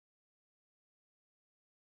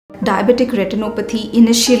Diabetic retinopathy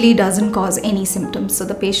initially doesn't cause any symptoms, so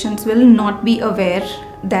the patients will not be aware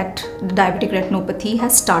that the diabetic retinopathy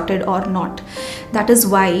has started or not. That is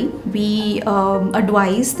why we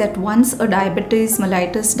advise that once a diabetes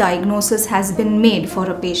mellitus diagnosis has been made for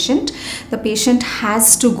a patient, the patient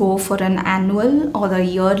has to go for an annual or a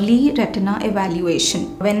yearly retina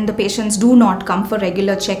evaluation. When the patients do not come for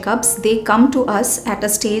regular checkups, they come to us at a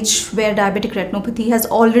stage where diabetic retinopathy has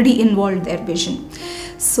already involved their vision.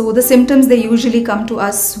 So the symptoms they usually come to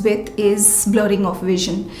us with is blurring of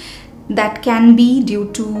vision. That can be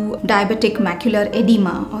due to diabetic macular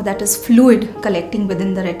edema, or that is fluid collecting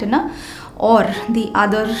within the retina, or the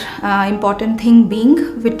other important thing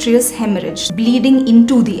being vitreous hemorrhage, bleeding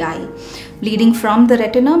into the eye, bleeding from the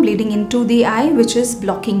retina, bleeding into the eye, which is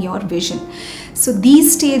blocking your vision. So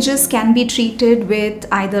these stages can be treated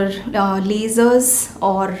with either lasers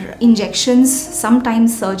or injections.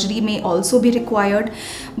 Sometimes surgery may also be required.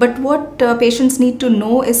 But what patients need to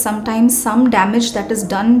know is sometimes some damage that is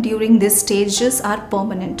done during these stages are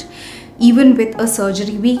permanent. Even with a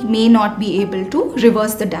surgery, we may not be able to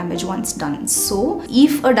reverse the damage once done. So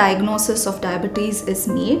if a diagnosis of diabetes is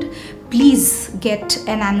made, please get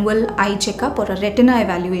an annual eye checkup or a retina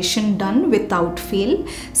evaluation done without fail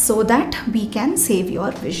so that we can save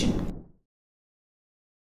your vision.